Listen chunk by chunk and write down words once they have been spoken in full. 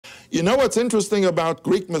You know what's interesting about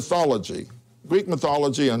Greek mythology? Greek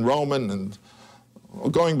mythology and Roman and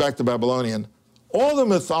going back to Babylonian, all the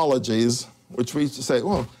mythologies, which we say,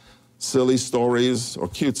 well, silly stories or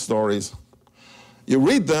cute stories, you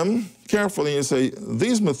read them carefully and you say,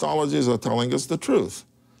 these mythologies are telling us the truth.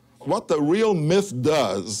 What the real myth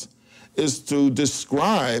does is to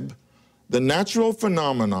describe the natural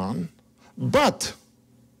phenomenon, but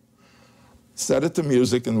set it to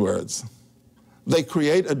music and words. They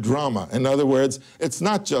create a drama. In other words, it's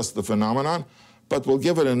not just the phenomenon, but we'll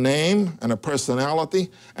give it a name and a personality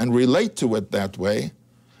and relate to it that way,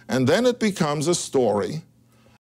 and then it becomes a story